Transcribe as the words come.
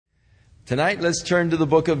Tonight, let's turn to the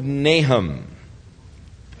book of Nahum.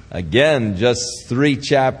 Again, just 3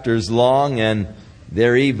 chapters long, and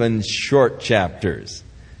they're even short chapters.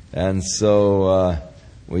 And so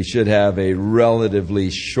we should have a relatively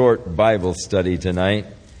short Bible study tonight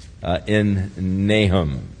in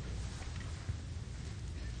Nahum.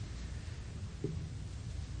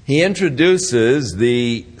 He introduces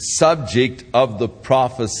the subject of the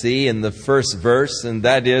prophecy in the first verse, and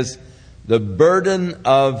that is the burden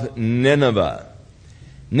of Nineveh.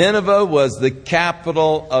 Nineveh was the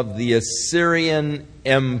capital of the Assyrian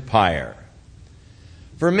Empire.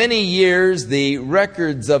 For many years, the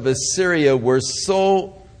records of Assyria were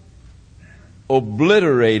so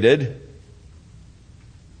obliterated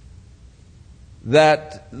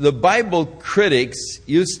that the Bible critics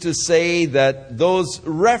used to say that those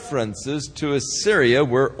references to Assyria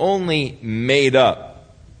were only made up,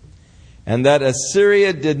 and that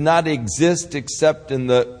Assyria did not exist except in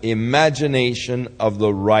the imagination of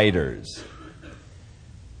the writers.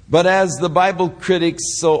 But as the Bible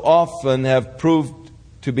critics so often have proved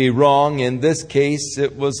to be wrong, in this case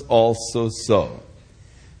it was also so.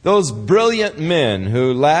 Those brilliant men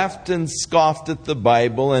who laughed and scoffed at the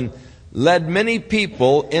Bible and led many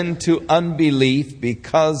people into unbelief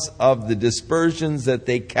because of the dispersions that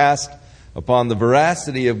they cast upon the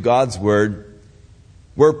veracity of God's Word,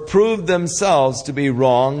 were proved themselves to be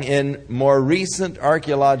wrong in more recent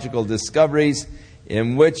archaeological discoveries,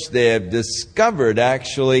 in which they have discovered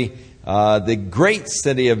actually the great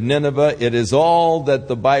city of Nineveh. It is all that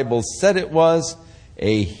the Bible said it was,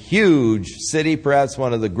 a huge city, perhaps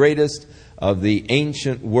one of the greatest of the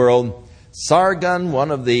ancient world. Sargon,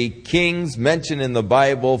 one of the kings mentioned in the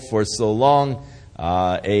Bible for so long,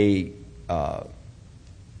 a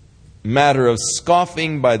matter of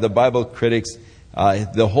scoffing by the Bible critics.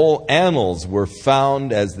 The whole annals were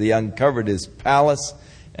found as they uncovered his palace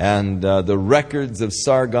and the records of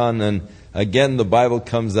Sargon. And again, the Bible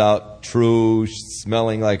comes out true,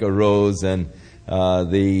 smelling like a rose, and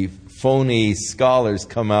the phony scholars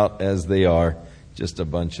come out as they are, just a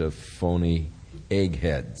bunch of phony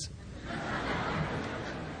eggheads.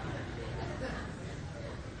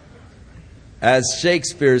 As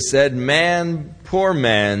Shakespeare said, man, poor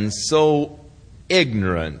man, so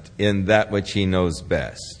ignorant in that which he knows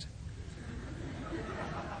best.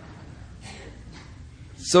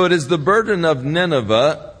 So it is the burden of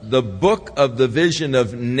Nineveh, the book of the vision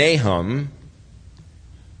of Nahum,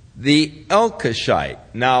 the Elkoshite.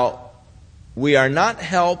 Now, we are not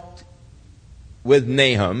helped with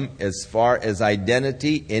Nahum as far as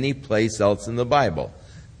identity any place else in the Bible.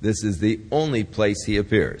 This is the only place he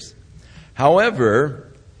appears. However,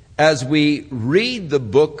 as we read the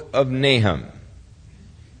book of Nahum,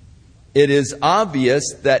 it is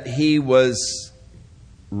obvious that he was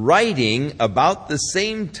writing about the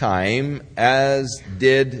same time as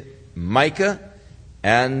did Micah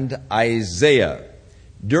and Isaiah,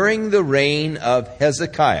 during the reign of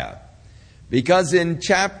Hezekiah. Because in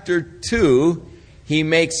chapter 2, he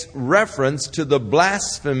makes reference to the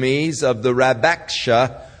blasphemies of the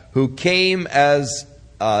Rabaksha, who came as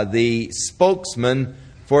the spokesman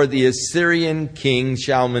for the Assyrian king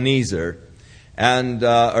Shalmaneser,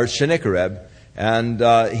 or Sennacherib, and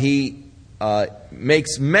he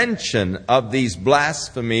makes mention of these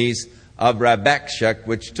blasphemies of Rabakshak,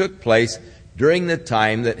 which took place during the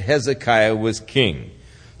time that Hezekiah was king.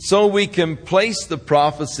 So we can place the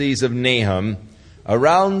prophecies of Nahum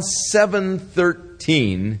around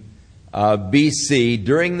 713 BC,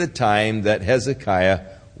 during the time that Hezekiah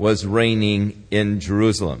was reigning in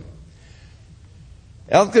Jerusalem.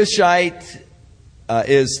 Elkoshite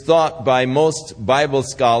is thought by most Bible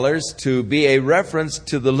scholars to be a reference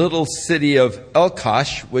to the little city of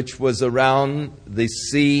Elkosh, which was around the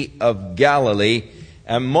Sea of Galilee.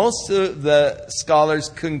 And most of the scholars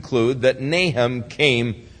conclude that Nahum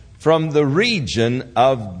came from the region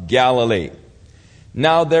of Galilee.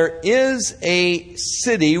 Now, there is a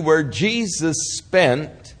city where Jesus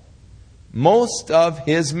spent most of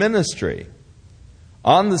his ministry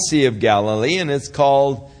on the Sea of Galilee, and it's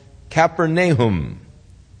called Capernaum,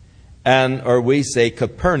 or we say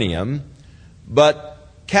Capernaum, but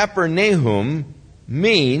Capernaum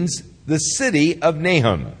means the city of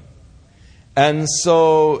Nahum. And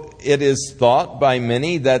so it is thought by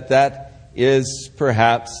many that that is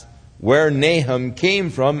perhaps where Nahum came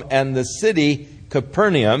from, and the city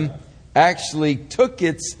Capernaum actually took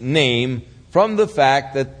its name from the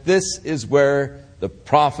fact that this is where the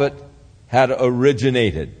prophet had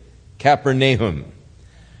originated, Capernaum.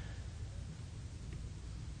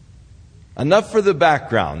 Enough for the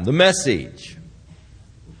background. The message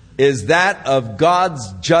is that of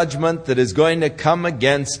God's judgment that is going to come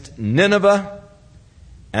against Nineveh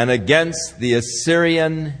and against the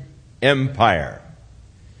Assyrian Empire.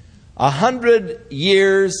 100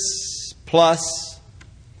 years plus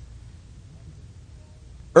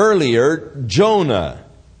earlier, Jonah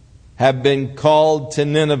had been called to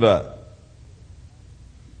Nineveh.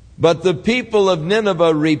 But the people of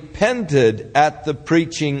Nineveh repented at the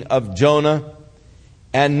preaching of Jonah,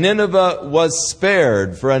 and Nineveh was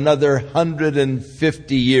spared for another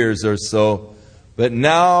 150 years or so. But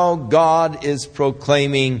now God is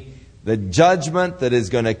proclaiming the judgment that is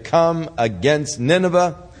going to come against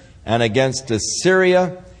Nineveh and against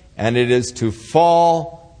Assyria, and it is to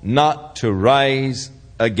fall, not to rise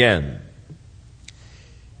again.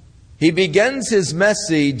 He begins his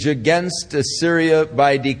message against Assyria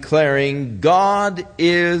by declaring God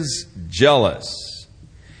is jealous.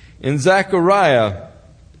 In Zechariah,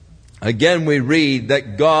 again we read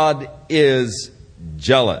that God is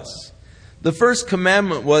jealous. The first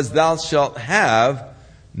commandment was, "Thou shalt have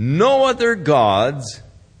no other gods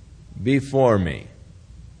before me."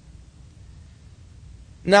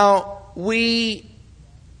 Now, we,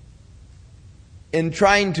 in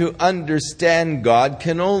trying to understand God,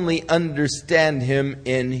 can only understand Him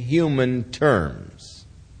in human terms.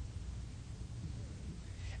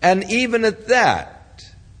 And even at that,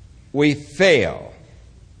 we fail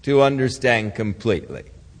to understand completely.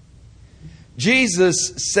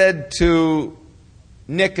 Jesus said to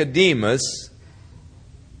Nicodemus,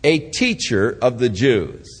 a teacher of the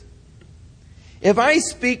Jews, "If I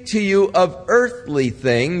speak to you of earthly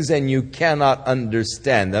things and you cannot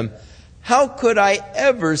understand them, how could I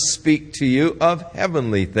ever speak to you of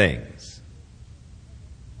heavenly things?"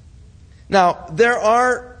 Now, there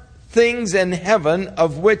are things in heaven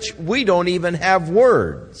of which we don't even have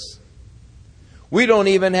words. We don't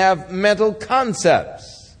even have mental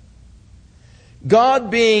concepts. God,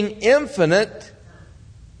 being infinite,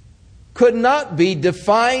 could not be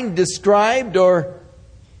defined, described, or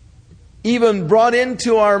even brought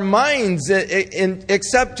into our minds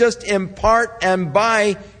except just in part and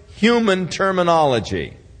by human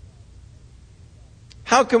terminology.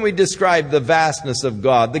 How can we describe the vastness of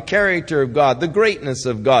God, the character of God, the greatness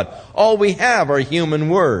of God? All we have are human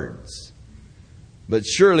words. But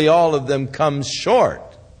surely all of them come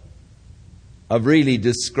short of really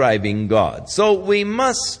describing God. So we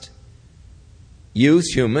must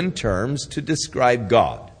use human terms to describe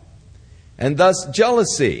God. And thus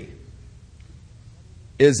jealousy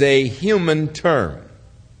is a human term.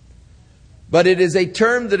 But it is a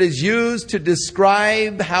term that is used to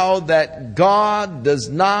describe how that God does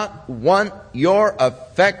not want your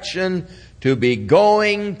affection to be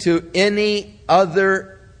going to any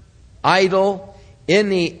other idol,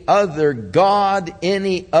 any other God,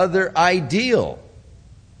 any other ideal.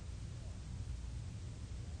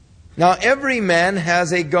 Now, every man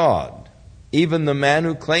has a God, even the man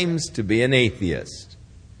who claims to be an atheist.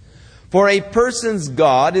 For a person's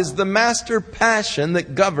God is the master passion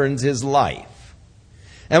that governs his life.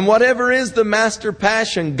 And whatever is the master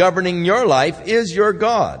passion governing your life is your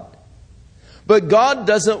God. But God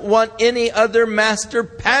doesn't want any other master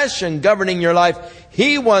passion governing your life.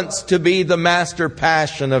 He wants to be the master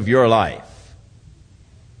passion of your life.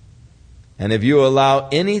 And if you allow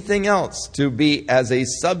anything else to be as a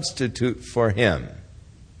substitute for Him,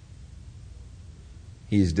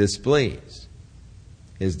 He's displeased.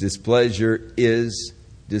 His displeasure is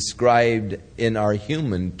described in our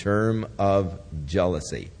human term of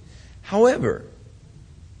jealousy. However,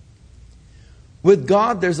 with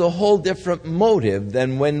God, there's a whole different motive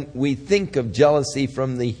than when we think of jealousy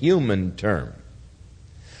from the human term.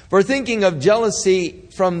 For thinking of jealousy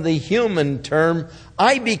from the human term,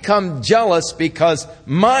 I become jealous because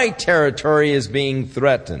my territory is being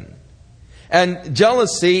threatened. And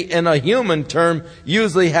jealousy in a human term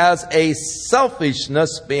usually has a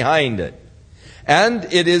selfishness behind it.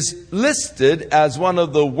 And it is listed as one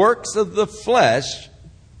of the works of the flesh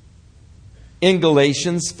in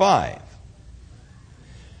Galatians 5.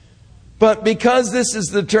 But because this is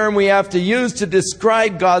the term we have to use to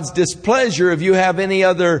describe God's displeasure, if you have any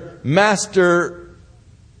other master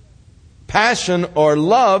passion or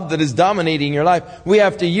love that is dominating your life, we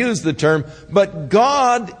have to use the term. But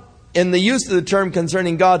God, in the use of the term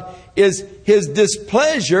concerning God, is His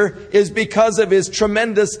displeasure is because of His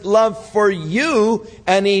tremendous love for you,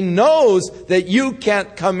 and He knows that you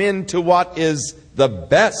can't come into what is the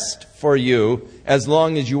best for you as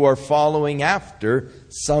long as you are following after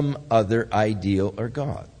some other ideal or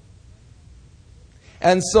God.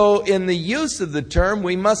 And so in the use of the term,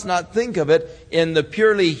 we must not think of it in the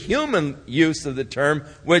purely human use of the term,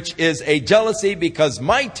 which is a jealousy because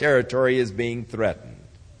my territory is being threatened.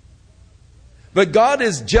 But God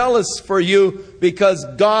is jealous for you because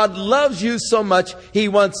God loves you so much. He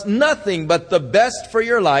wants nothing but the best for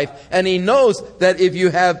your life. And He knows that if you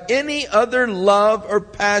have any other love or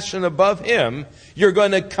passion above Him, you're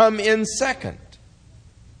going to come in second.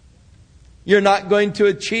 You're not going to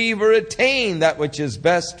achieve or attain that which is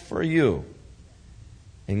best for you.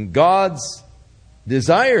 And God's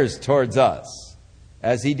desires towards us,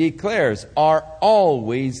 as He declares, are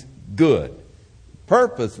always good.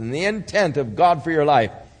 Purpose and the intent of God for your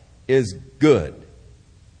life is good.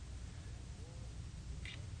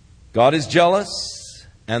 God is jealous,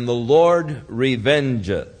 and the Lord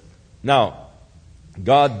revengeth. Now,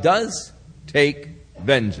 God does take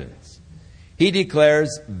vengeance. He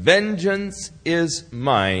declares, vengeance is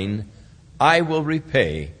mine, I will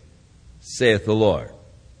repay, saith the Lord.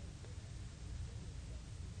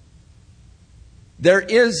 There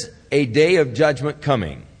is a day of judgment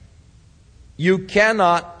coming. You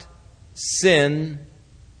cannot sin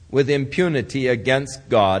with impunity against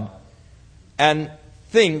God and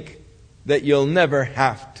think that you'll never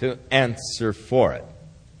have to answer for it.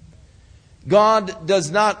 God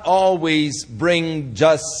does not always bring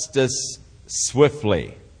justice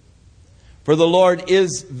swiftly. For the Lord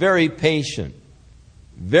is very patient,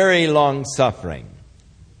 very long-suffering,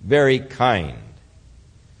 very kind.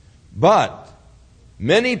 But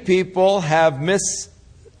many people have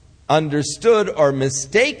misunderstood or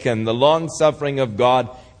mistaken the long-suffering of God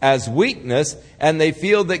as weakness, and they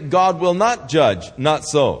feel that God will not judge. Not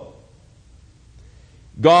so.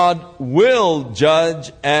 God will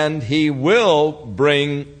judge, and He will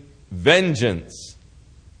bring vengeance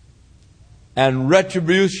and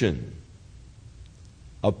retribution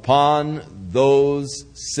upon those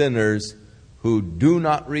sinners who do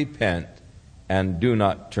not repent and do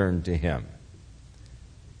not turn to Him.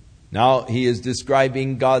 Now, He is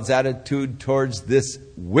describing God's attitude towards this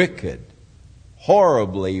wicked,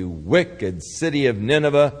 horribly wicked city of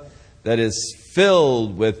Nineveh that is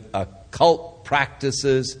filled with occult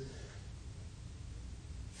practices,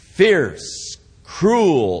 fierce,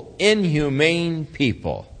 cruel, inhumane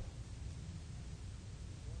people.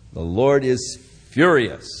 The Lord is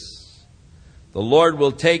furious. The Lord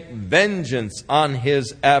will take vengeance on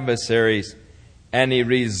His adversaries, and He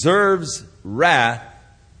reserves wrath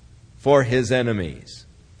for His enemies.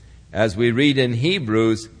 As we read in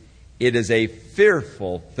Hebrews, it is a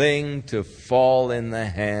fearful thing to fall in the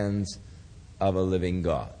hands of a living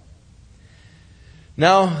God.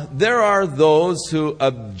 Now, there are those who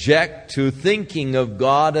object to thinking of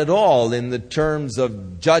God at all in the terms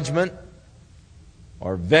of judgment,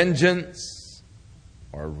 or vengeance,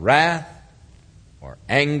 or wrath, or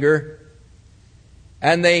anger.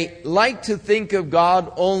 And they like to think of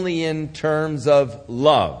God only in terms of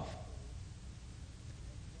love.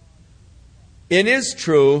 It is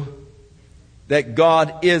true that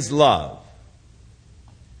God is love.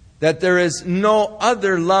 That there is no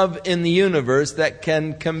other love in the universe that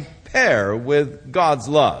can compare with God's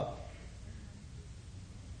love.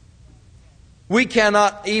 We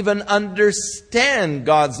cannot even understand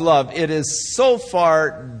God's love. It is so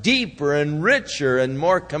far deeper and richer and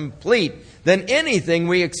more complete than anything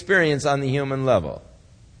we experience on the human level.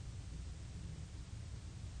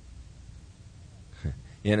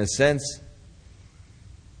 In a sense,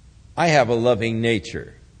 I have a loving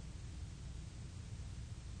nature.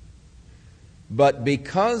 But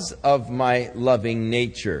because of my loving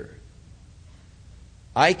nature,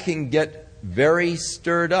 I can get very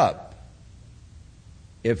stirred up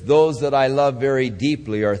if those that I love very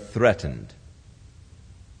deeply are threatened.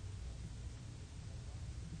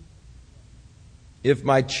 If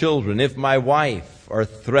my children, if my wife are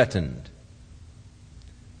threatened,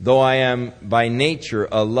 though I am by nature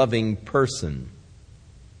a loving person,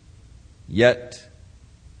 yet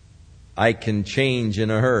I can change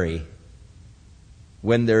in a hurry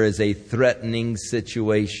when there is a threatening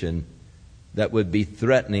situation that would be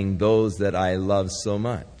threatening those that I love so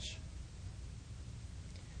much.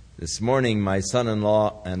 This morning, my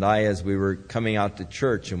son-in-law and I, as we were coming out to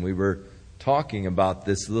church, and we were talking about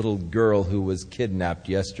this little girl who was kidnapped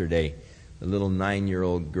yesterday, the little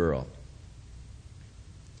 9-year-old girl.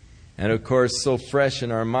 And of course, so fresh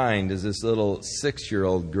in our mind is this little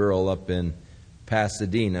 6-year-old girl up in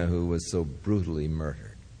Pasadena who was so brutally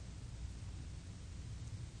murdered.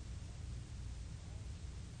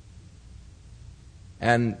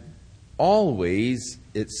 And always,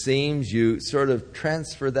 it seems, you sort of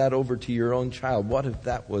transfer that over to your own child. What if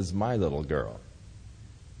that was my little girl?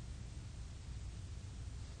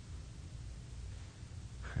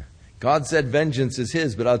 God said vengeance is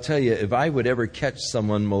His, but I'll tell you, if I would ever catch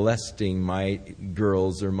someone molesting my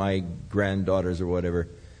girls or my granddaughters or whatever,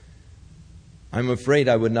 I'm afraid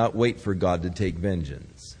I would not wait for God to take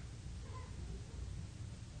vengeance.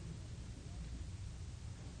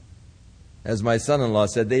 As my son-in-law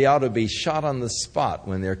said, they ought to be shot on the spot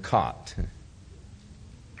when they're caught.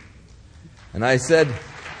 And I said,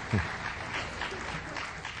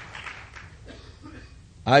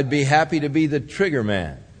 I'd be happy to be the trigger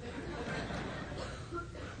man.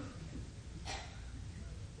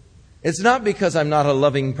 It's not because I'm not a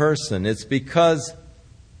loving person. It's because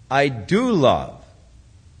I do love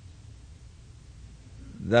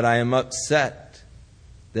that I am upset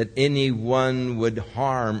that anyone would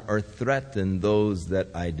harm or threaten those that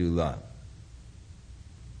I do love.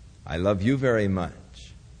 I love you very much.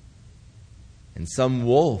 And some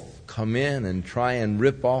wolf come in and try and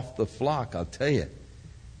rip off the flock, I'll tell you,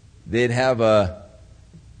 they'd have a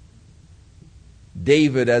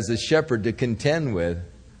David as a shepherd to contend with.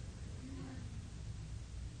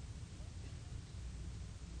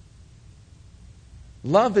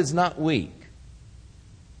 Love is not weak.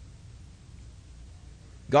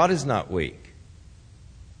 God is not weak.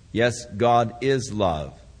 Yes, God is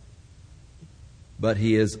love. But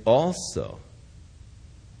He is also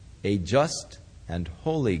a just and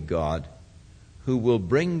holy God who will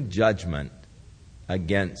bring judgment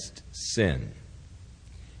against sin.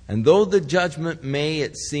 And though the judgment may,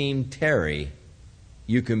 it seem, tarry,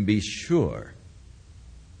 you can be sure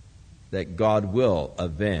that God will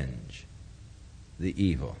avenge the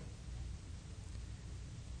evil.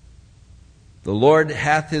 The Lord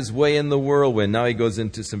hath His way in the whirlwind. Now he goes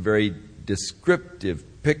into some very descriptive,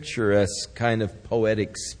 picturesque kind of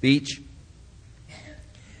poetic speech.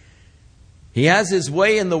 He has His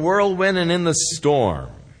way in the whirlwind and in the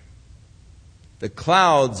storm. The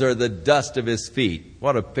clouds are the dust of His feet.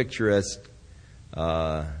 What a picturesque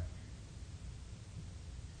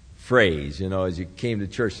phrase, as you came to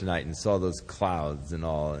church tonight and saw those clouds and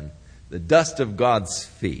all, and the dust of God's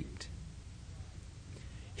feet.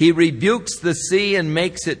 He rebukes the sea and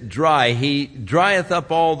makes it dry. He drieth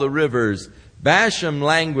up all the rivers. Bashan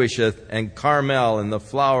languisheth, and Carmel and the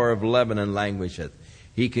flower of Lebanon languisheth.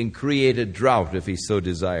 He can create a drought if He so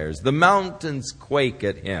desires. The mountains quake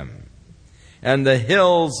at Him, and the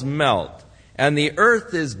hills melt, and the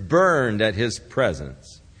earth is burned at His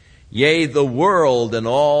presence. Yea, the world and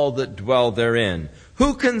all that dwell therein.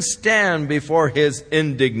 Who can stand before His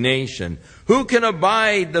indignation? Who can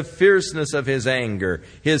abide the fierceness of His anger?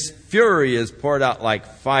 His fury is poured out like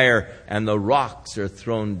fire, and the rocks are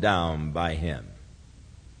thrown down by Him.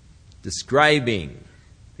 Describing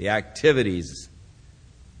the activities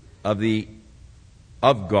of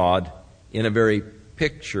God in a very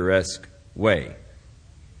picturesque way.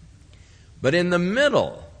 But in the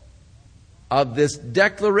middle of this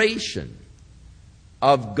declaration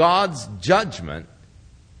of God's judgment,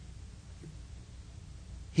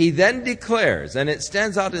 He then declares, and it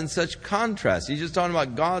stands out in such contrast. He's just talking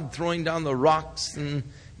about God throwing down the rocks and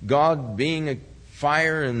God being a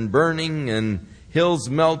fire and burning and hills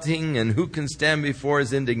melting, and who can stand before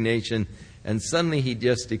His indignation? And suddenly He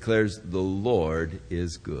just declares, the Lord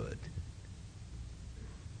is good.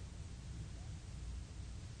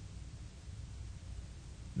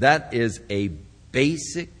 That is a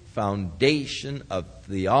basic foundation of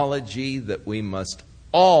theology that we must,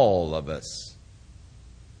 all of us,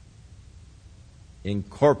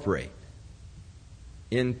 incorporate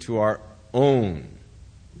into our own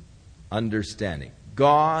understanding.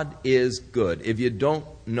 God is good. If you don't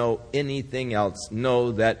know anything else,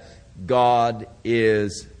 know that God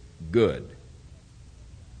is good.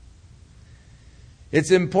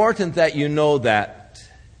 It's important that you know that.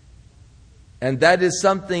 And that is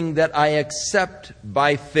something that I accept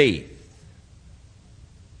by faith.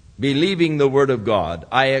 Believing the Word of God,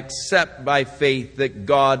 I accept by faith that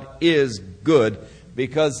God is good,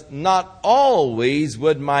 because not always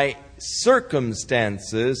would my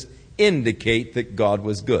circumstances indicate that God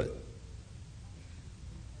was good.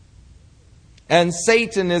 And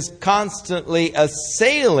Satan is constantly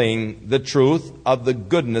assailing the truth of the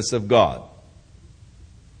goodness of God.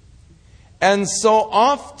 And so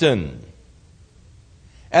often,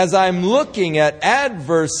 as I'm looking at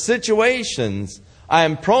adverse situations, I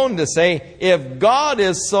am prone to say, if God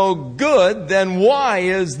is so good, then why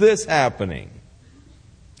is this happening?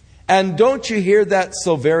 And don't you hear that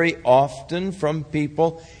so very often from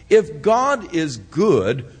people? If God is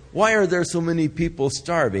good, why are there so many people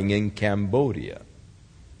starving in Cambodia?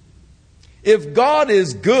 If God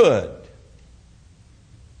is good,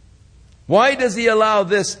 why does He allow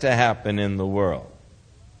this to happen in the world?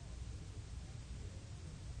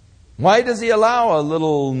 Why does He allow a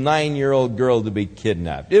little 9-year-old girl to be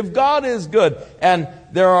kidnapped? If God is good, and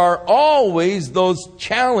there are always those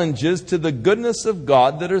challenges to the goodness of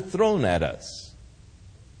God that are thrown at us.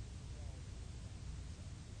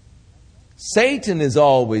 Satan is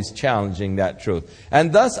always challenging that truth.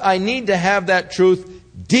 And thus I need to have that truth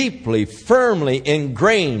deeply, firmly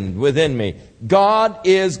ingrained within me. God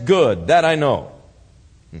is good. That I know.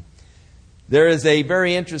 There is a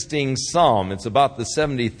very interesting psalm. It's about the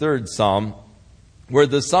 73rd psalm, where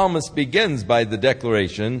the psalmist begins by the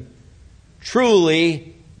declaration,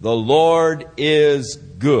 "Truly the Lord is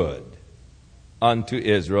good unto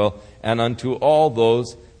Israel and unto all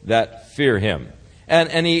those that fear Him."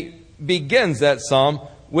 And he begins that psalm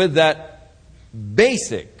with that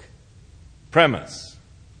basic premise.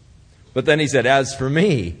 But then he said, as for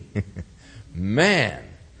me, man,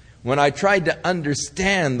 when I tried to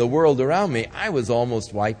understand the world around me, I was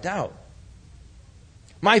almost wiped out.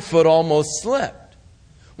 My foot almost slipped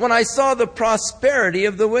when I saw the prosperity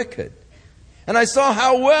of the wicked. And I saw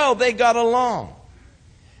how well they got along.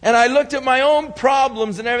 And I looked at my own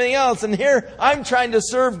problems and everything else. And here I'm trying to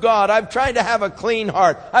serve God. I've tried to have a clean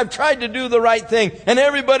heart. I've tried to do the right thing. And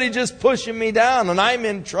everybody just pushing me down. And I'm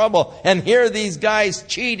in trouble. And here are these guys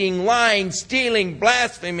cheating, lying, stealing,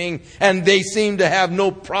 blaspheming. And they seem to have no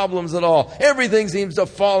problems at all. Everything seems to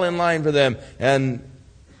fall in line for them. And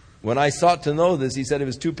when I sought to know this, he said it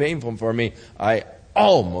was too painful for me. I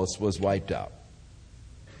almost was wiped out.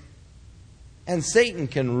 And Satan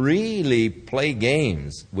can really play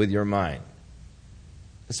games with your mind,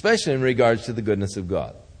 especially in regards to the goodness of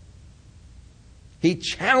God. He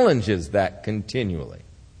challenges that continually.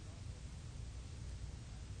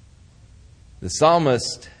 The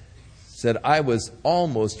psalmist said, I was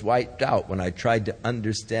almost wiped out when I tried to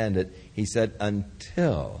understand it. He said,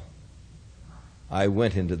 until I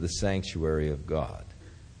went into the sanctuary of God.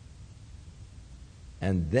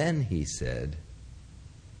 And then he said,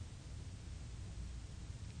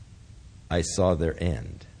 I saw their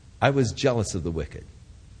end. I was jealous of the wicked.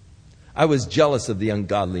 I was jealous of the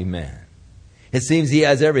ungodly man. It seems he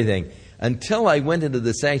has everything. Until I went into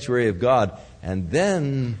the sanctuary of God. And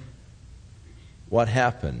then what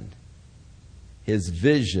happened? His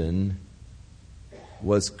vision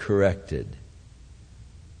was corrected.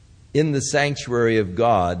 In the sanctuary of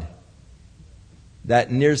God,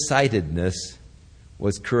 that nearsightedness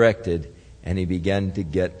was corrected, and he began to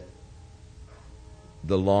get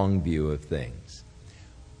the long view of things.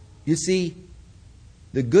 You see,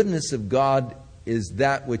 the goodness of God is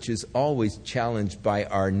that which is always challenged by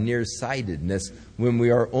our nearsightedness. When we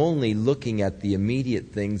are only looking at the immediate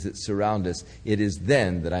things that surround us, it is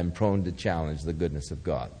then that I'm prone to challenge the goodness of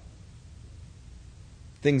God.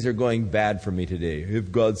 Things are going bad for me today.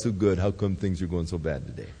 If God's so good, how come things are going so bad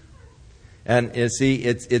today? And you see,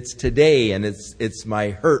 it's today, and it's my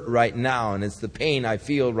hurt right now, and it's the pain I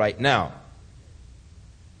feel right now.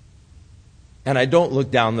 And I don't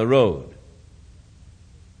look down the road.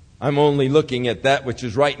 I'm only looking at that which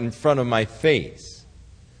is right in front of my face.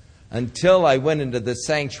 Until I went into the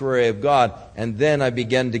sanctuary of God, and then I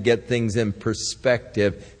began to get things in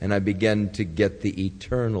perspective, and I began to get the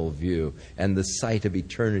eternal view, and the sight of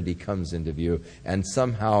eternity comes into view, and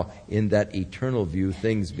somehow in that eternal view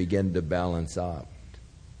things begin to balance out.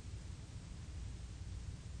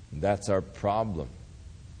 That's our problem,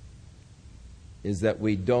 is that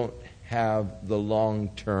we don't have the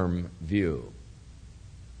long-term view.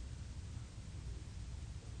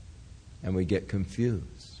 And we get confused.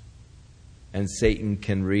 And Satan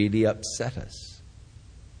can really upset us.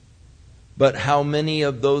 But how many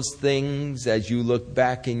of those things, as you look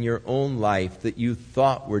back in your own life that you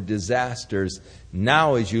thought were disasters,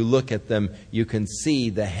 now as you look at them, you can see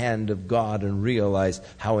the hand of God and realize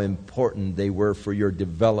how important they were for your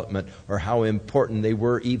development, or how important they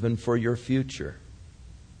were even for your future.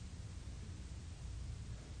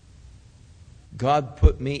 God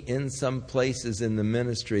put me in some places in the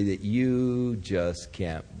ministry that you just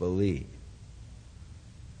can't believe.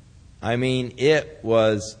 I mean, it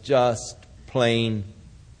was just plain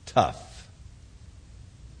tough.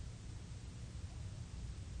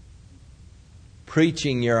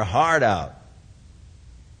 Preaching your heart out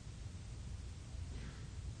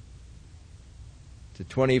to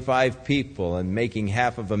 25 people and making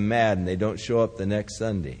half of them mad and they don't show up the next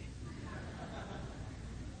Sunday.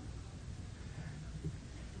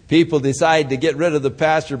 People decide to get rid of the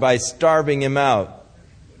pastor by starving him out,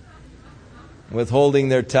 withholding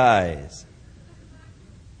their tithes.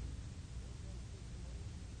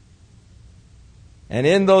 And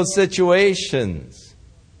in those situations,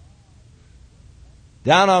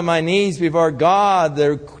 down on my knees before God,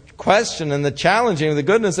 they're question and the challenging of the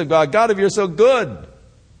goodness of God. God, if you're so good,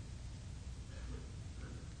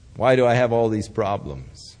 why do I have all these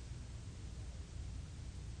problems?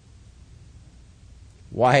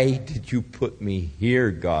 Why did you put me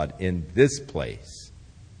here, God, in this place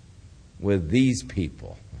with these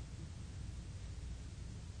people?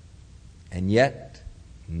 And yet,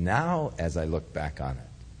 now as I look back on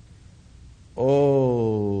it,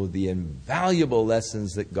 oh, the invaluable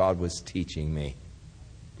lessons that God was teaching me.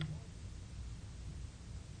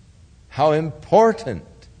 How important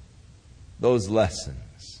those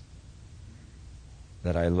lessons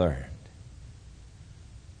that I learned.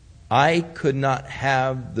 I could not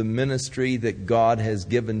have the ministry that God has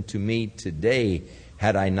given to me today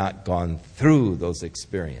had I not gone through those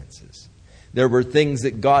experiences. There were things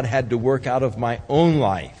that God had to work out of my own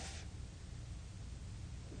life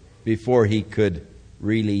before He could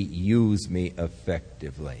really use me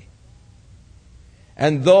effectively.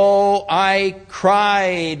 And though I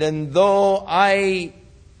cried, and though I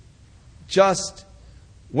just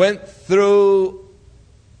went through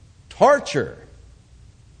torture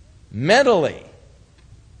mentally,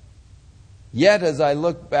 yet as I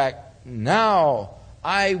look back now,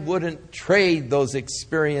 I wouldn't trade those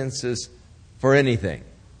experiences for anything,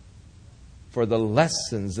 for the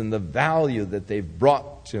lessons and the value that they've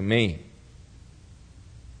brought to me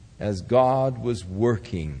as God was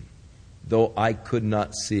working, though I could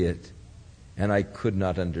not see it and I could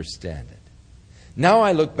not understand it. Now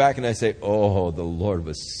I look back and I say, oh, the Lord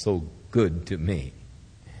was so good to me.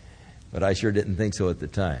 But I sure didn't think so at the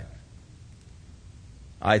time.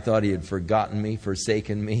 I thought He had forgotten me,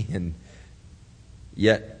 forsaken me, and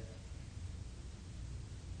yet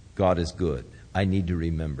God is good. I need to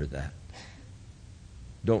remember that.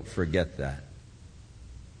 Don't forget that.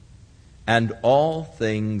 And all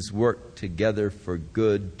things work together for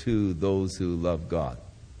good to those who love God.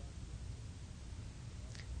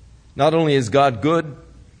 Not only is God good,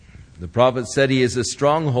 the prophet said He is a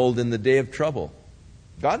stronghold in the day of trouble.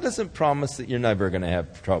 God doesn't promise that you're never going to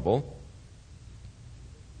have trouble.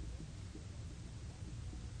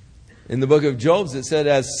 In the book of Job, it said,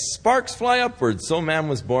 as sparks fly upwards, so man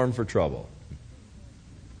was born for trouble.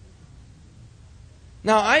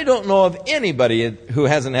 Now, I don't know of anybody who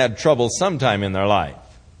hasn't had trouble sometime in their life.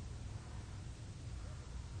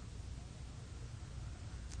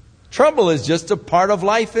 Trouble is just a part of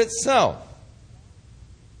life itself.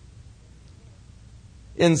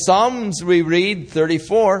 In Psalms we read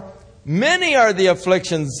 34, many are the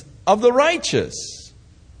afflictions of the righteous.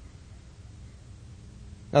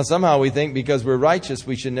 Now somehow we think because we're righteous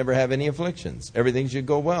we should never have any afflictions. Everything should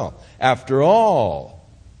go well. After all,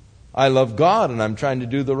 I love God and I'm trying to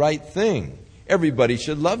do the right thing. Everybody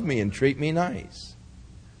should love me and treat me nice.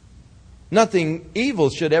 Nothing evil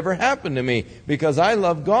should ever happen to me because I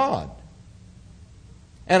love God.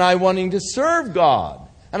 And I'm wanting to serve God.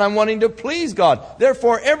 And I'm wanting to please God.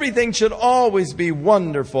 Therefore, everything should always be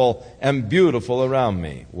wonderful and beautiful around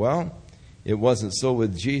me. Well, it wasn't so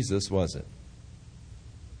with Jesus, was it?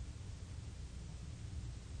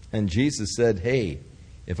 And Jesus said, hey,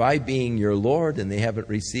 if I being your Lord and they haven't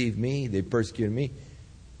received me, they persecuted me,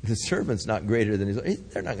 the servant's not greater than his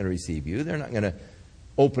Lord. They're not going to receive you. They're not going to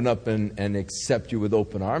open up and accept you with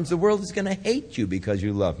open arms. The world is going to hate you because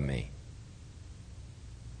you love me.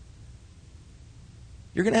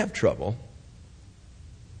 You're going to have trouble.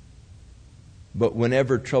 But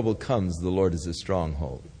whenever trouble comes, the Lord is a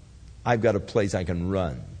stronghold. I've got a place I can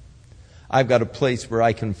run. I've got a place where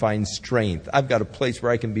I can find strength. I've got a place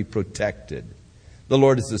where I can be protected. The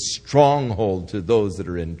Lord is a stronghold to those that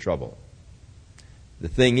are in trouble. The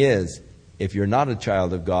thing is, if you're not a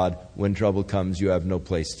child of God, when trouble comes, you have no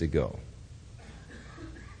place to go.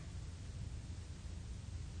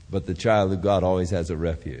 But the child of God always has a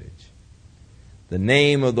refuge. The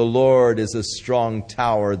name of the Lord is a strong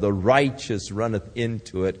tower. The righteous runneth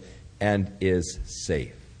into it and is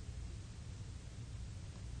safe.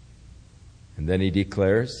 And then He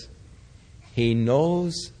declares, He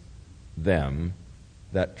knows them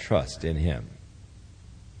that trust in Him.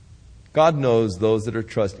 God knows those that are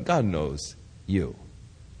trusting. God knows you.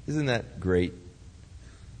 Isn't that great?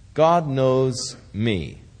 God knows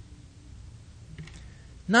me.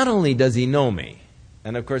 Not only does He know me,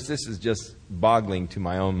 and of course this is just boggling to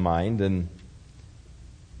my own mind, and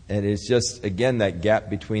it's just, again, that gap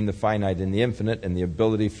between the finite and the infinite and the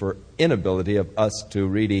inability of us to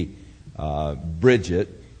really bridge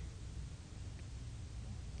it.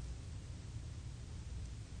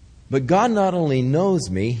 But God not only knows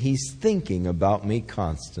me, He's thinking about me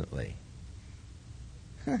constantly.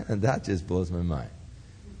 That just blows my mind.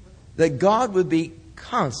 That God would be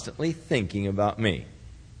constantly thinking about me.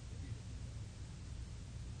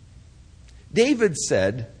 David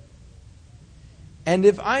said, "And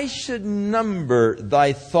if I should number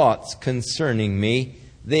thy thoughts concerning me,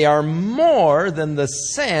 they are more than the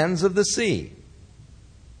sands of the sea."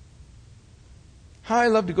 How I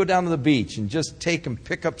love to go down to the beach and just take and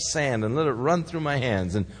pick up sand and let it run through my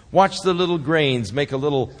hands and watch the little grains make a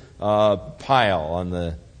little pile on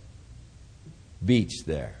the beach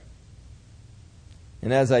there.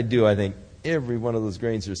 And as I do, I think every one of those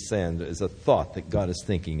grains of sand is a thought that God is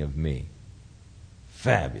thinking of me.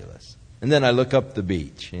 Fabulous. And then I look up the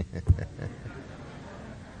beach.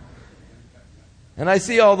 And I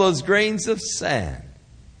see all those grains of sand.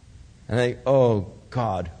 And I think, oh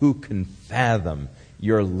God, who can fathom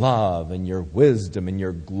your love and your wisdom and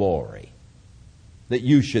your glory that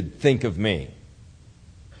you should think of me?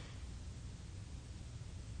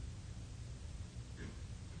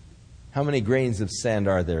 How many grains of sand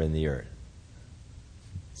are there in the earth?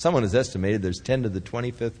 Someone has estimated there's 10 to the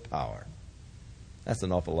 25th power. That's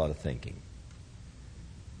an awful lot of thinking.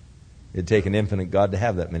 It'd take an infinite God to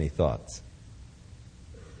have that many thoughts.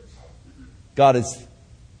 God is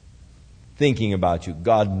thinking about you.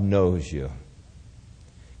 God knows you.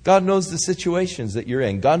 God knows the situations that you're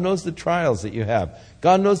in. God knows the trials that you have.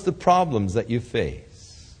 God knows the problems that you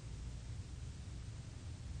face.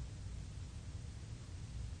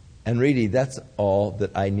 And really, that's all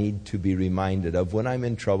that I need to be reminded of when I'm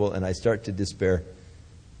in trouble and I start to despair.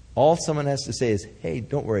 All someone has to say is, "Hey,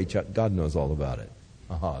 don't worry, Chuck. God knows all about it."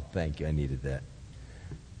 Oh, thank you. I needed that.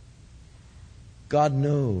 God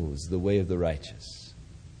knows the way of the righteous.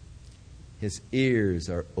 His ears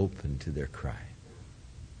are open to their cry.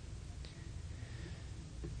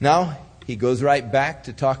 Now, he goes right back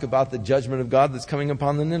to talk about the judgment of God that's coming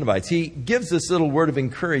upon the Ninevites. He gives this little word of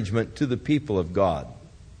encouragement to the people of God.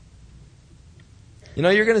 You know,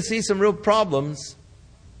 you're going to see some real problems.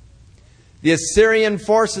 The Assyrian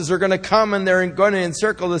forces are going to come and they're going to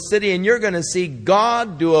encircle the city, and you're going to see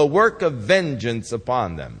God do a work of vengeance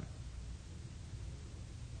upon them.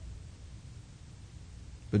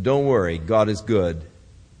 But don't worry, God is good.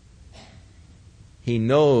 He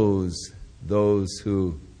knows those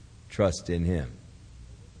who trust in Him.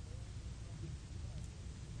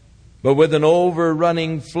 But with an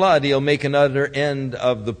overrunning flood, He'll make an utter end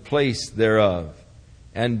of the place thereof,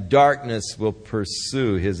 and darkness will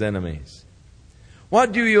pursue His enemies.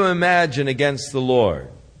 What do you imagine against the Lord?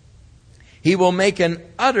 He will make an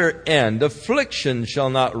utter end. Affliction shall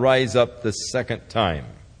not rise up the second time.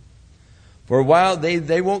 For while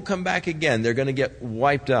they won't come back again, they're going to get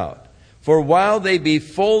wiped out. For while they be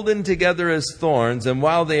folden together as thorns, and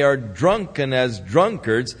while they are drunken as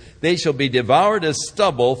drunkards, they shall be devoured as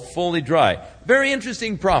stubble, fully dry. Very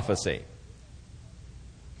interesting prophecy.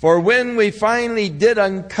 For when we finally did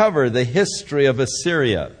uncover the history of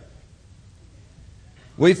Assyria,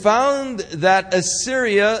 we found that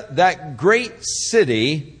Assyria, that great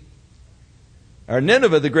city, or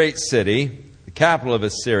Nineveh, the great city, the capital of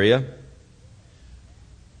Assyria,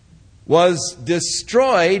 was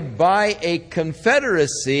destroyed by a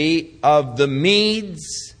confederacy of the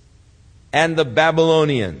Medes and the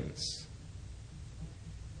Babylonians.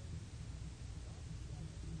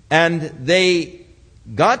 And they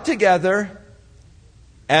got together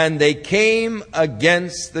and they came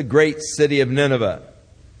against the great city of Nineveh.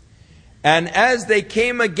 And as they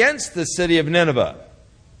came against the city of Nineveh,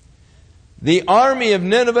 the army of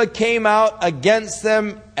Nineveh came out against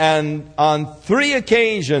them, and on 3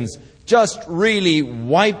 occasions just really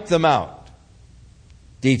wiped them out,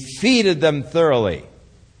 defeated them thoroughly.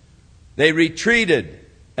 They retreated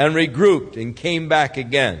and regrouped and came back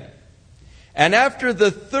again. And after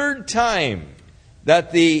the 3rd time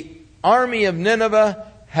that the army of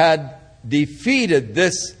Nineveh had defeated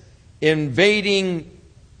this invading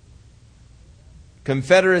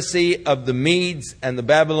confederacy of the Medes and the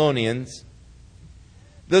Babylonians,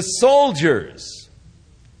 the soldiers,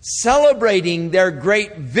 celebrating their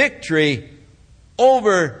great victory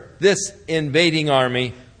over this invading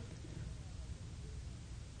army,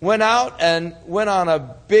 went out and went on a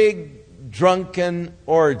big drunken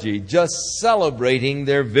orgy, just celebrating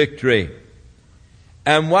their victory.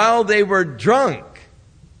 And while they were drunk,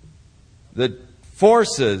 the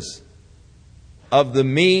forces of the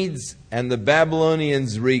Medes and the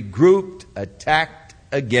Babylonians regrouped, attacked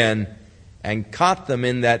again, and caught them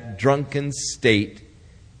in that drunken state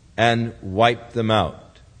and wiped them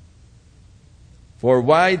out. For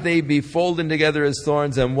while they be folden together as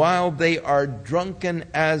thorns, and while they are drunken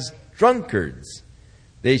as drunkards,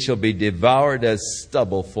 they shall be devoured as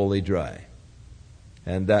stubble fully dry.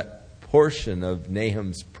 And that portion of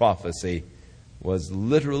Nahum's prophecy was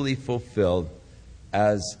literally fulfilled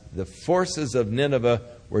as the forces of Nineveh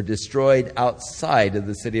were destroyed outside of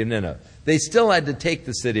the city of Nineveh. They still had to take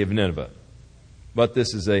the city of Nineveh. But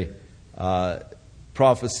this is a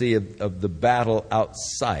prophecy of the battle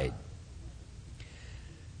outside.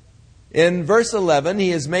 In verse 11,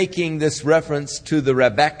 he is making this reference to the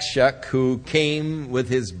Rabakshak who came with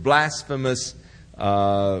his blasphemous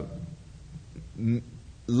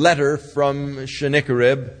letter from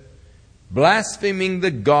Sennacherib, blaspheming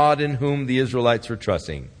the God in whom the Israelites were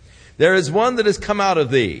trusting. There is one that has come out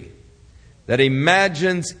of thee, that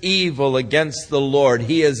imagines evil against the Lord.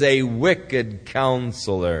 He is a wicked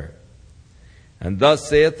counselor. And thus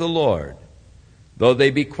saith the Lord, though they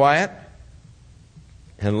be quiet,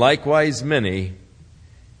 and likewise many,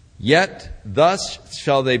 yet thus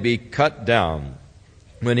shall they be cut down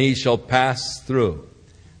when he shall pass through.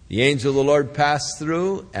 The angel of the Lord passed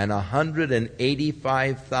through, and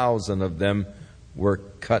 185,000 of them were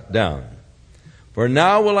cut down. For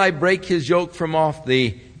now will I break his yoke from off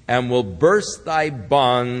thee, and will burst thy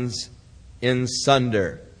bonds in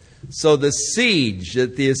sunder. So the siege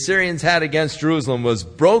that the Assyrians had against Jerusalem was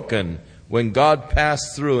broken when God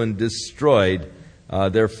passed through and destroyed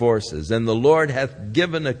their forces. And the Lord hath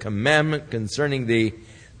given a commandment concerning thee,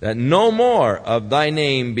 that no more of thy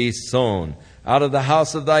name be sown. Out of the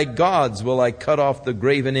house of thy gods will I cut off the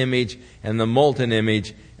graven image and the molten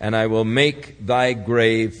image, and I will make thy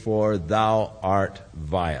grave, for thou art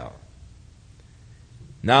vile.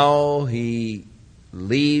 Now he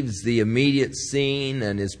leaves the immediate scene,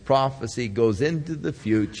 and his prophecy goes into the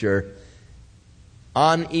future,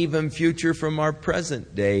 uneven future from our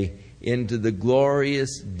present day, into the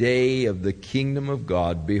glorious day of the kingdom of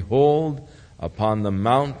God. Behold, upon the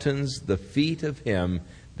mountains the feet of him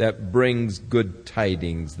that brings good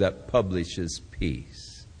tidings, that publishes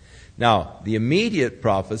peace. Now, the immediate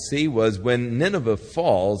prophecy was when Nineveh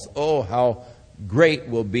falls, oh, how great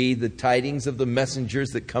will be the tidings of the messengers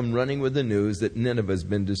that come running with the news that Nineveh has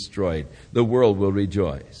been destroyed. The world will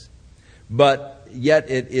rejoice. But yet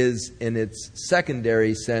it is, in its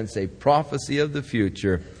secondary sense, a prophecy of the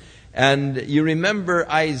future. And you remember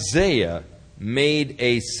Isaiah made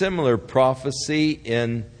a similar prophecy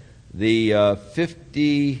in the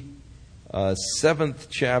 57th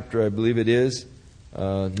chapter, I believe it is.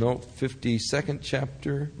 52nd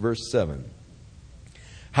chapter, verse 7.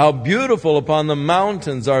 How beautiful upon the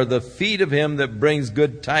mountains are the feet of him that brings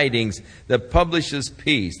good tidings, that publishes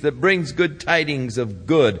peace, that brings good tidings of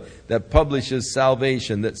good, that publishes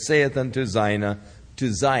salvation, that saith unto Zion,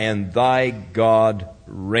 thy God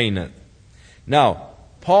reigneth. Now,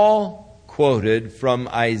 Paul quoted from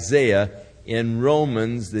Isaiah in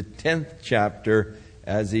Romans, the 10th chapter,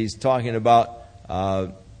 as he's talking about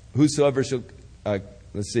whosoever shall,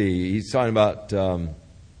 he's talking about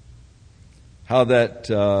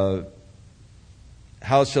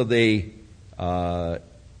how shall they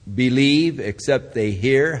believe except they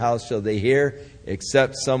hear? How shall they hear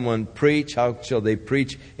except someone preach? How shall they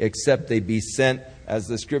preach except they be sent? As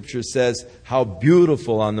the scripture says, how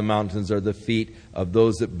beautiful on the mountains are the feet of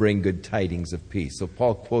those that bring good tidings of peace. So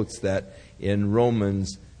Paul quotes that in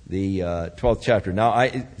Romans, the 12th chapter. Now,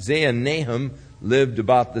 Isaiah and Nahum lived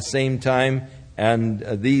about the same time, and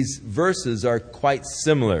these verses are quite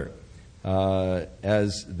similar.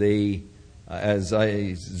 As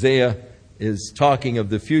Isaiah is talking of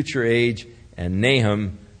the future age, and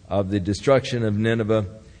Nahum of the destruction of Nineveh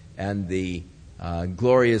and the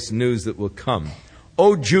glorious news that will come.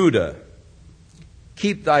 O Judah,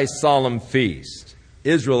 keep thy solemn feast.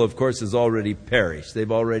 Israel, of course, has already perished.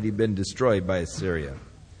 They've already been destroyed by Assyria.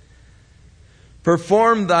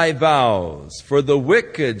 Perform thy vows, for the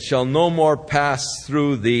wicked shall no more pass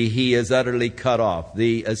through thee. He is utterly cut off.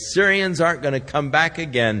 The Assyrians aren't going to come back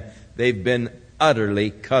again. They've been utterly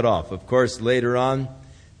cut off. Of course, later on,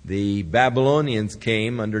 the Babylonians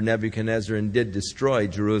came under Nebuchadnezzar and did destroy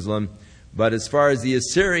Jerusalem. But as far as the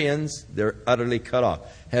Assyrians, they're utterly cut off.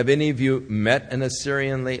 Have any of you met an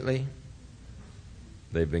Assyrian lately?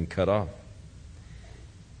 They've been cut off.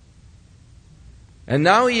 And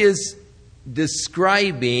now he is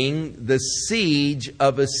describing the siege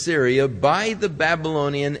of Assyria by the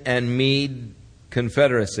Babylonian and Mede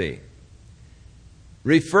confederacy,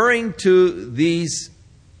 referring to these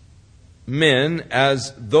men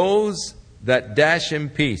as those that dash in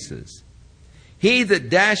pieces. He that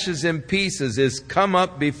dashes in pieces is come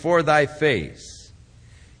up before thy face.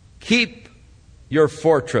 Keep your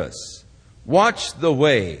fortress. Watch the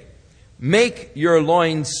way. Make your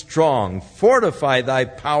loins strong. Fortify thy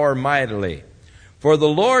power mightily. For the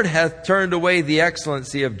Lord hath turned away the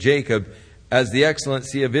excellency of Jacob as the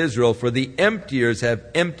excellency of Israel. For the emptiers have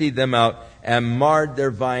emptied them out and marred their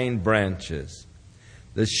vine branches.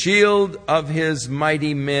 The shield of his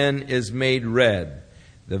mighty men is made red.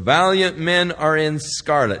 The valiant men are in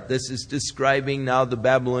scarlet. This is describing now the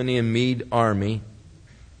Babylonian Mede army.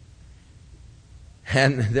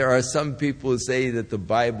 And there are some people who say that the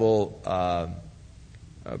Bible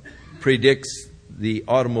predicts the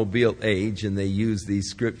automobile age, and they use these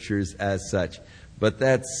scriptures as such. But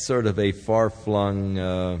that's sort of a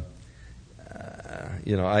far-flung,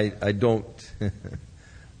 I don't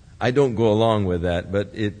I don't go along with that,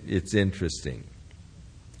 but it's interesting.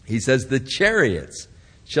 He says, the chariots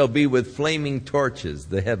shall be with flaming torches,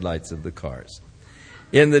 the headlights of the cars.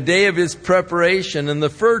 In the day of his preparation, and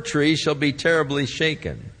the fir tree shall be terribly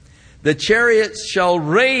shaken. The chariots shall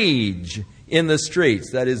rage in the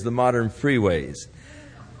streets, that is the modern freeways.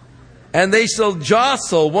 And they shall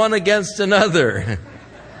jostle one against another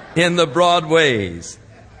in the broad ways.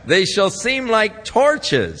 They shall seem like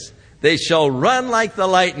torches. They shall run like the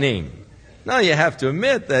lightning. Now you have to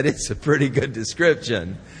admit that it's a pretty good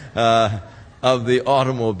description of the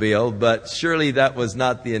automobile, but surely that was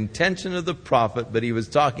not the intention of the prophet, but he was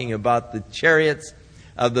talking about the chariots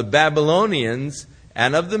of the Babylonians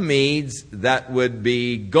and of the Medes that would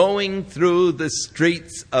be going through the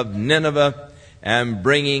streets of Nineveh and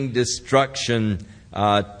bringing destruction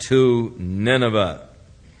to Nineveh.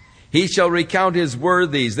 He shall recount his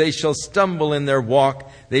worthies. They shall stumble in their walk.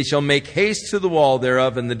 They shall make haste to the wall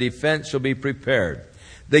thereof, and the defense shall be prepared.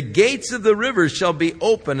 The gates of the rivers shall be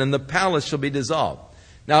open, and the palace shall be dissolved.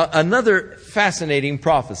 Now, another fascinating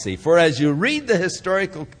prophecy. For as you read the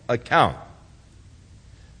historical account,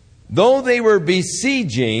 though they were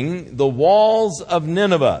besieging the walls of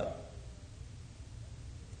Nineveh,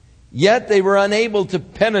 yet they were unable to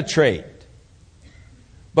penetrate.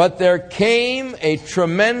 But there came a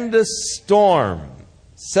tremendous storm.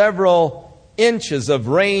 Several inches of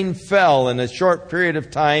rain fell in a short period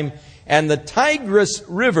of time, and the Tigris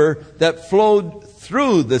River that flowed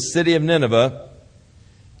through the city of Nineveh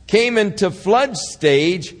came into flood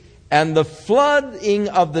stage, and the flooding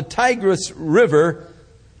of the Tigris River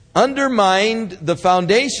undermined the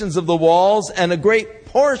foundations of the walls, and a great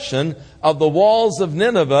portion of the walls of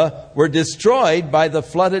Nineveh were destroyed by the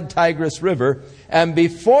flooded Tigris River. And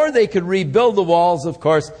before they could rebuild the walls, of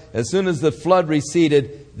course, as soon as the flood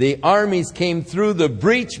receded, the armies came through the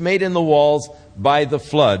breach made in the walls by the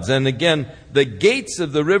floods. And again, the gates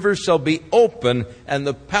of the river shall be open, and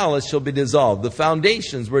the palace shall be dissolved. The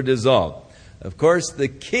foundations were dissolved. Of course, the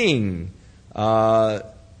king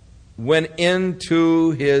went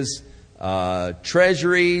into his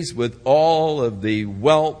treasuries with all of the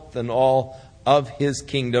wealth and all of his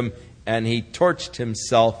kingdom, and he torched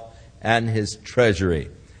himself and his treasury.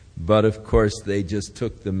 But of course, they just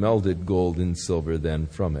took the melted gold and silver then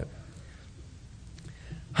from it.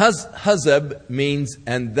 Huzzab means,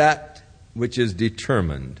 and that which is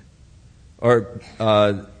determined, or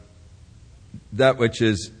that which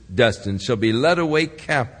is destined, shall be led away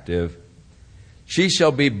captive. She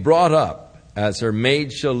shall be brought up, as her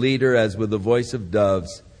maid shall lead her, as with the voice of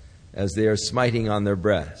doves, as they are smiting on their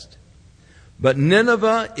breast. But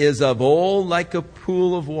Nineveh is of old like a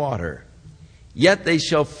pool of water, yet they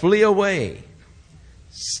shall flee away.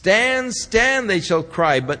 Stand, stand, they shall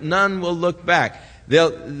cry, but none will look back.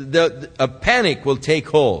 A panic will take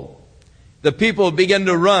hold. The people will begin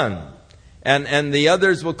to run, and the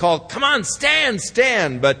others will call, come on, stand,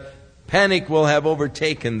 stand. But panic will have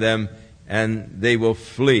overtaken them, and they will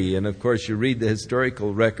flee. And of course, you read the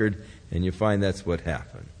historical record, and you find that's what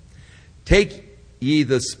happened. Take ye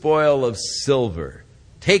the spoil of silver,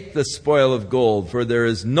 take the spoil of gold, for there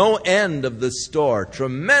is no end of the store.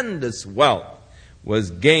 Tremendous wealth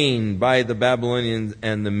was gained by the Babylonians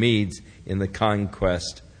and the Medes in the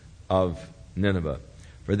conquest of Nineveh.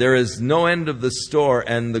 For there is no end of the store,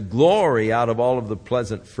 and the glory out of all of the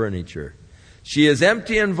pleasant furniture. She is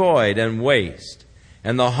empty and void and waste,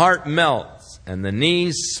 and the heart melts, and the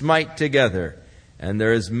knees smite together. And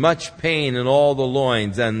there is much pain in all the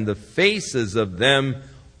loins, and the faces of them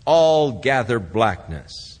all gather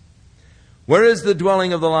blackness. Where is the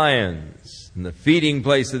dwelling of the lions, and the feeding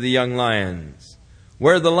place of the young lions?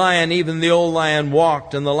 Where the lion, even the old lion,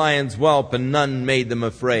 walked, and the lion's whelp, and none made them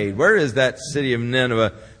afraid? Where is that city of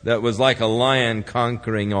Nineveh that was like a lion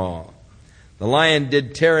conquering all? The lion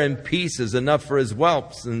did tear in pieces enough for his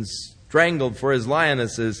whelps, and strangled for his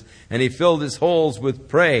lionesses, and he filled his holes with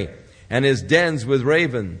prey, and his dens with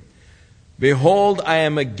raven. Behold, I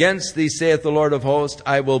am against thee, saith the Lord of hosts.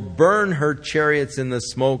 I will burn her chariots in the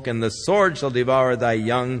smoke, and the sword shall devour thy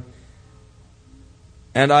young.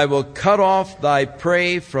 And I will cut off thy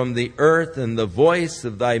prey from the earth, and the voice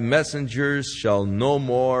of thy messengers shall no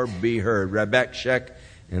more be heard. Rebekshek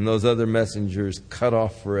and those other messengers cut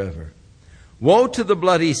off forever. Woe to the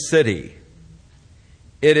bloody city!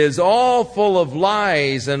 It is all full of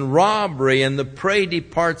lies and robbery, and the prey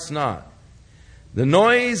departs not. The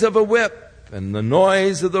noise of a whip, and the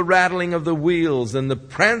noise of the rattling of the wheels, and the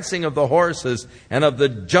prancing of the horses, and of the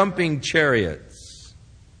jumping chariots.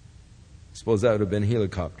 I suppose that would have been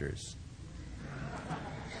helicopters.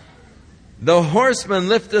 The horseman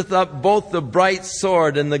lifteth up both the bright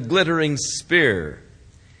sword and the glittering spear.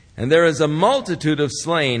 And there is a multitude of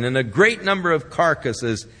slain, and a great number of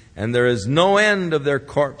carcasses, and there is no end of their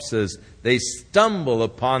corpses. They stumble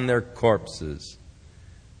upon their corpses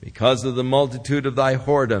because of the multitude of thy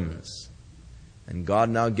whoredoms. And God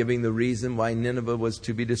now giving the reason why Nineveh was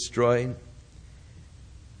to be destroyed.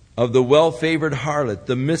 Of the well-favored harlot,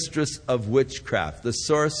 the mistress of witchcraft, the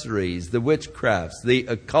sorceries, the witchcrafts, the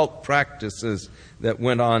occult practices that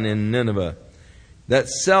went on in Nineveh, that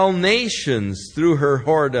sell nations through her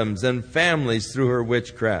whoredoms and families through her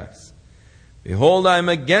witchcrafts. Behold, I am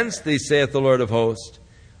against thee, saith the Lord of hosts.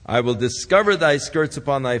 I will discover thy skirts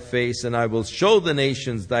upon thy face, and I will show the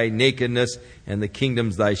nations thy nakedness, and the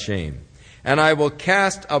kingdoms thy shame. And I will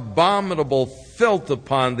cast abominable filth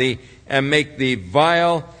upon thee, and make thee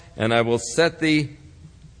vile, and I will set thee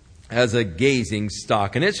as a gazing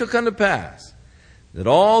stock. And it shall come to pass that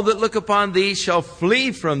all that look upon thee shall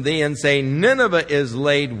flee from thee, and say, Nineveh is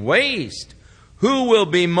laid waste. Who will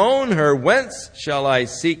bemoan her? Whence shall I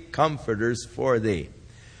seek comforters for thee?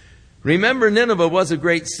 Remember, Nineveh was a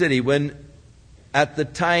great city when, at the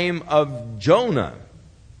time of Jonah,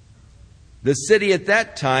 the city at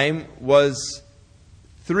that time was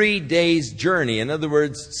 3 days' journey. In other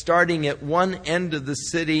words, starting at one end of the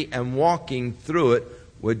city and walking through it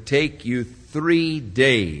would take you 3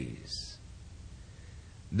 days.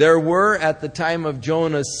 There were, at the time of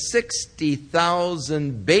Jonah,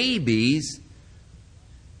 60,000 babies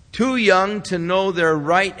too young to know their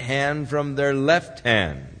right hand from their left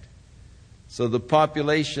hand. So the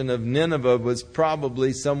population of Nineveh was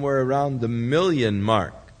probably somewhere around the 1 million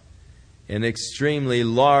mark. An extremely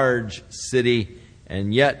large city,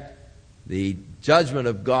 and yet the judgment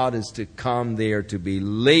of God is to come. They are to be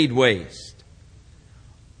laid waste.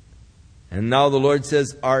 And now the Lord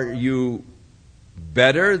says, are you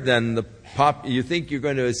better than the you think you're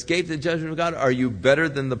going to escape the judgment of God? Are you better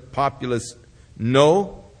than the populace?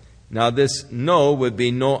 No. Now this no would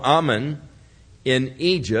be Nahum in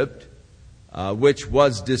Egypt, which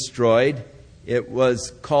was destroyed. It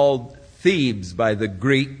was called Thebes by the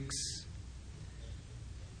Greeks,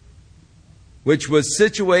 which was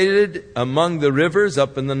situated among the rivers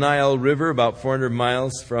up in the Nile River, about 400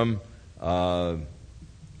 miles from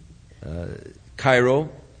Cairo.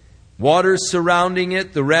 Waters surrounding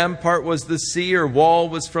it. The rampart was the sea, or wall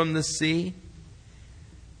was from the sea.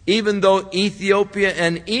 Even though Ethiopia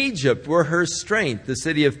and Egypt were her strength, the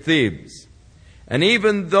city of Thebes. And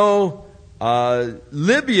even though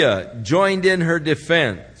Libya joined in her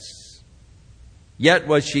defense, yet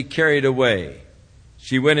was she carried away.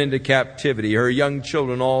 She went into captivity. Her young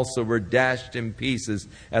children also were dashed in pieces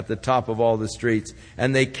at the top of all the streets.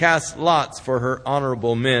 And they cast lots for her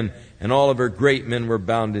honorable men, and all of her great men were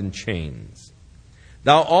bound in chains.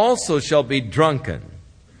 Thou also shalt be drunken.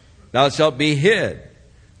 Thou shalt be hid.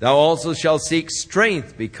 Thou also shalt seek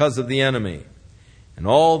strength because of the enemy. And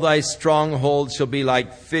all thy strongholds shall be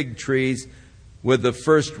like fig trees with the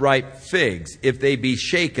first ripe figs. If they be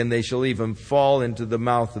shaken, they shall even fall into the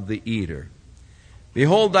mouth of the eater.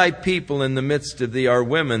 Behold, thy people in the midst of thee are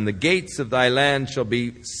women. The gates of thy land shall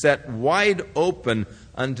be set wide open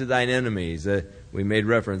unto thine enemies. We made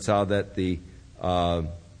reference how that the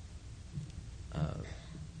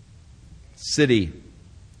city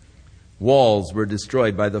walls were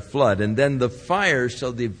destroyed by the flood. And then the fire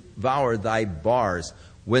shall devour thy bars.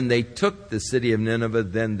 When they took the city of Nineveh,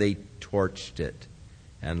 then they torched it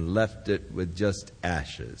and left it with just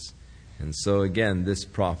ashes. And so again, this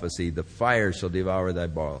prophecy, the fire shall devour thy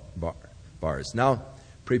bars. Now,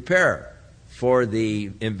 prepare for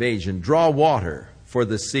the invasion. Draw water for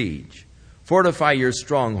the siege. Fortify your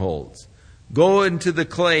strongholds. Go into the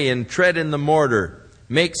clay and tread in the mortar.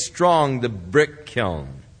 Make strong the brick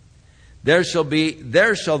kiln. There shall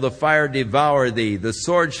the fire devour thee. The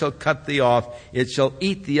sword shall cut thee off. It shall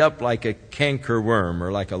eat thee up like a cankerworm,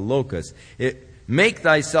 or like a locust. Make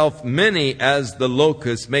thyself many as the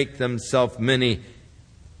locusts make themselves many.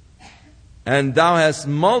 And thou hast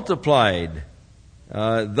multiplied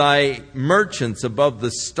thy merchants above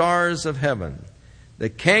the stars of heaven.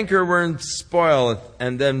 The cankerworm spoileth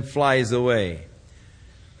and then flies away.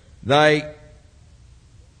 Thy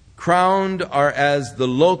crowned are as the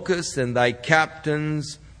locusts, and thy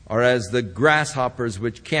captains are as the grasshoppers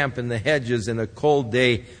which camp in the hedges in a cold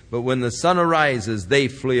day, but when the sun arises, they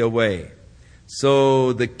flee away.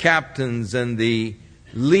 So the captains and the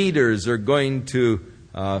leaders are going to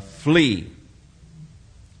flee,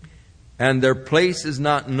 and their place is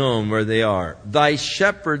not known where they are. Thy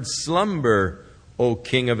shepherds slumber, O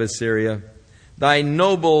king of Assyria. Thy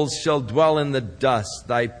nobles shall dwell in the dust.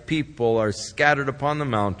 Thy people are scattered upon the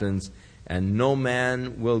mountains, and no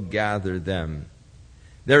man will gather them.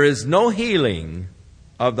 There is no healing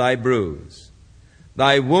of thy bruise.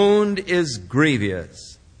 Thy wound is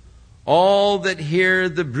grievous. All that hear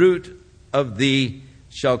the bruit of thee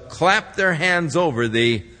shall clap their hands over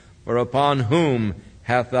thee, for upon whom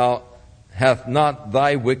hath not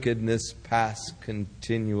thy wickedness passed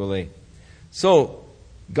continually. So,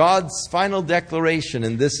 God's final declaration,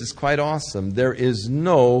 and this is quite awesome, there is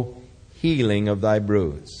no healing of thy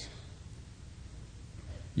bruise.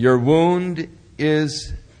 Your wound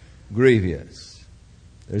is grievous.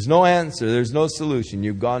 There's no answer, there's no solution.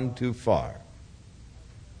 You've gone too far.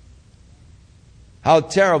 How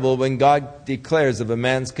terrible when God declares of a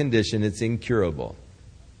man's condition it's incurable.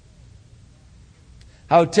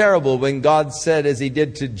 How terrible when God said, as he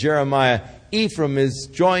did to Jeremiah, Ephraim is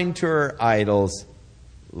joined to her idols,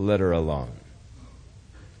 let her alone.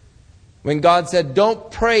 When God said,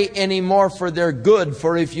 don't pray anymore for their good,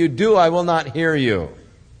 for if you do, I will not hear you.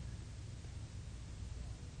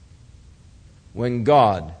 When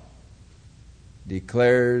God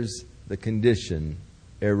declares the condition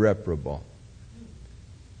irreparable.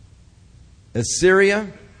 Assyria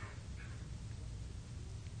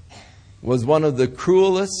was one of the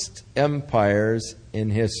cruelest empires in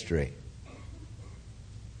history.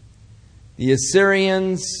 The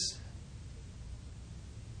Assyrians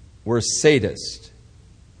were sadists.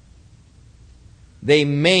 They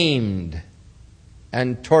maimed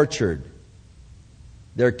and tortured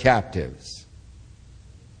their captives.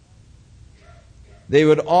 They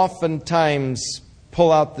would oftentimes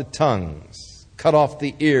pull out the tongues, cut off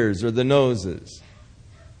the ears or the noses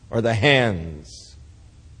or the hands,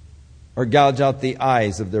 or gouge out the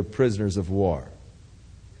eyes of their prisoners of war.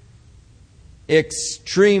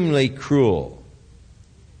 Extremely cruel.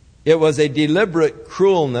 It was a deliberate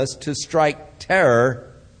cruelness to strike terror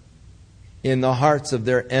in the hearts of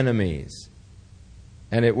their enemies.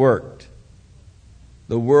 And it worked.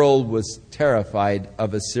 The world was terrified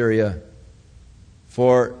of Assyria,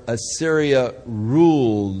 for Assyria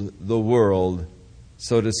ruled the world,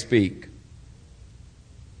 so to speak,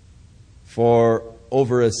 for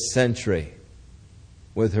over a century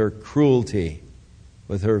with her cruelty,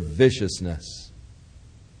 with her viciousness.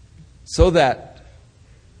 So that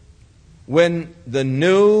when the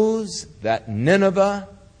news that Nineveh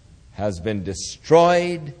has been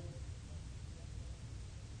destroyed,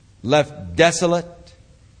 left desolate,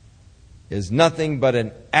 is nothing but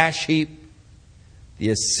an ash heap, the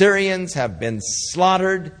Assyrians have been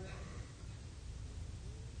slaughtered.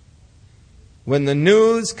 When the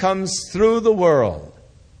news comes through the world,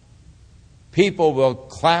 people will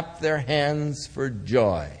clap their hands for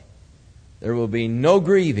joy. There will be no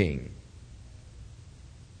grieving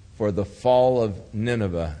for the fall of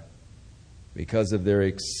Nineveh because of their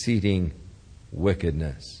exceeding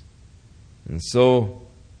wickedness. And so,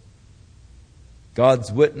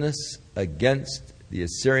 God's witness against the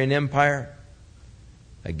Assyrian Empire,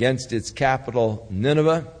 against its capital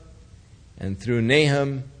Nineveh, and through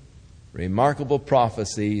Nahum, remarkable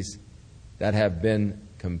prophecies that have been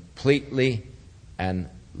completely and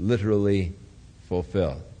literally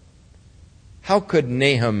fulfilled. How could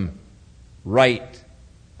Nahum write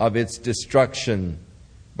of its destruction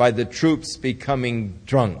by the troops becoming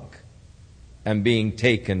drunk and being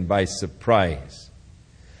taken by surprise?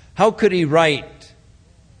 How could he write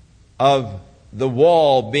of the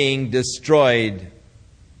wall being destroyed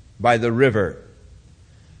by the river?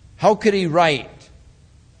 How could he write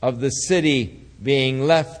of the city being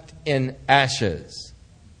left in ashes,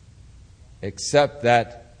 except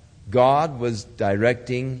that God was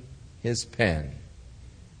directing his pen?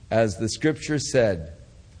 As the Scripture said,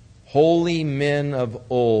 holy men of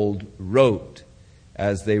old wrote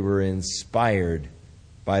as they were inspired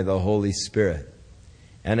by the Holy Spirit.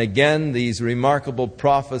 And again, these remarkable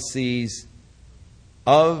prophecies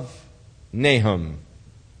of Nahum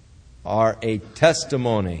are a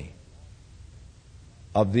testimony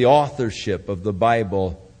of the authorship of the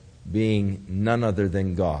Bible being none other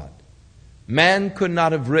than God. Man could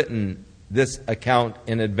not have written this account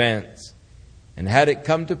in advance, and had it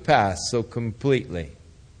come to pass so completely.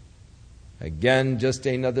 Again, just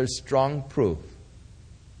another strong proof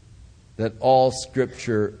that all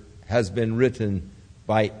Scripture has been written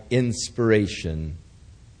by inspiration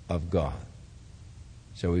of God.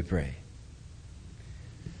 Shall we pray?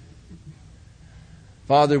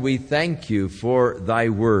 Father, we thank you for thy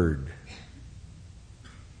word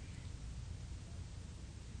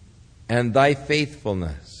and thy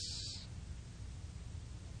faithfulness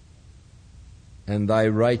and thy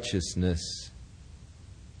righteousness,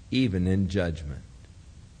 even in judgment.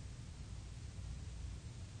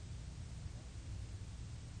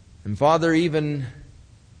 And Father, even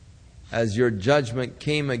as your judgment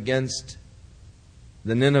came against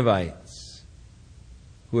the Ninevites,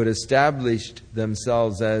 who had established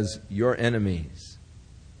themselves as your enemies,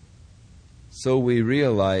 so we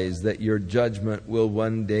realize that your judgment will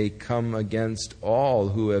one day come against all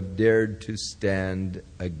who have dared to stand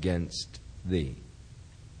against thee.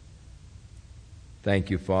 Thank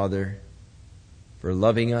you, Father, for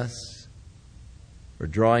loving us, for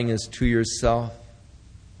drawing us to yourself.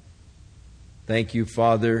 Thank you,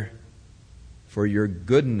 Father, for your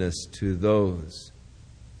goodness to those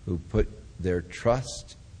who put their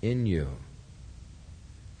trust in you.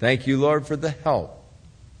 Thank you, Lord, for the help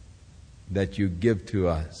that you give to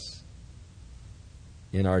us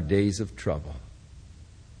in our days of trouble,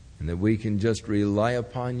 and that we can just rely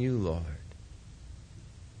upon you, Lord,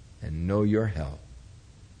 and know your help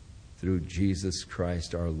through Jesus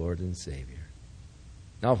Christ, our Lord and Savior.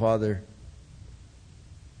 Now, Father,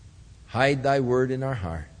 hide thy word in our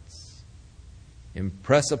hearts.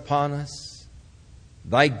 Impress upon us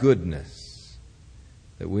thy goodness,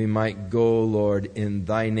 that we might go, Lord, in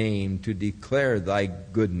thy name to declare thy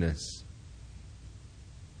goodness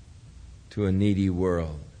to a needy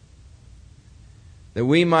world. That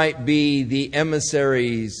we might be the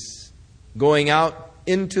emissaries going out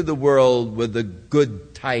into the world with the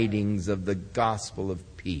good tidings of the gospel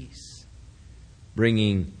of peace,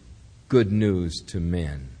 bringing good news to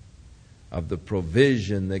men of the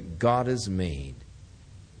provision that God has made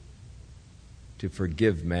to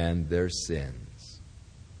forgive man their sins.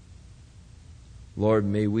 Lord,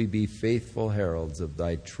 may we be faithful heralds of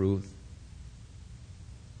thy truth.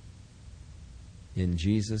 In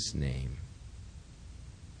Jesus' name,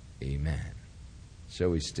 amen. Shall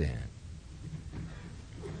we stand?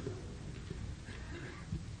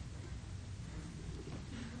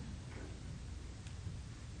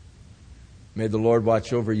 May the Lord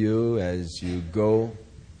watch over you as you go.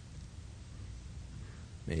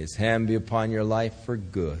 May his hand be upon your life for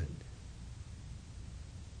good.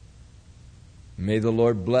 May the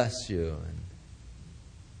Lord bless you and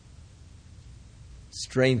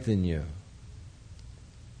strengthen you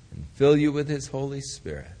and fill you with his Holy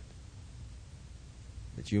Spirit,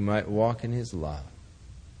 that you might walk in his love,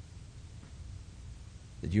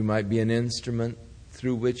 that you might be an instrument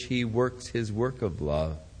through which he works his work of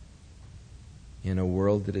love in a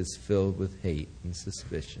world that is filled with hate and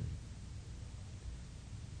suspicion.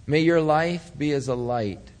 May your life be as a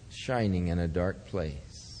light shining in a dark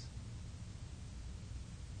place,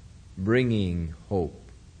 bringing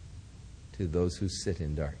hope to those who sit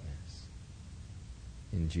in darkness.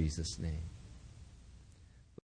 In Jesus' name.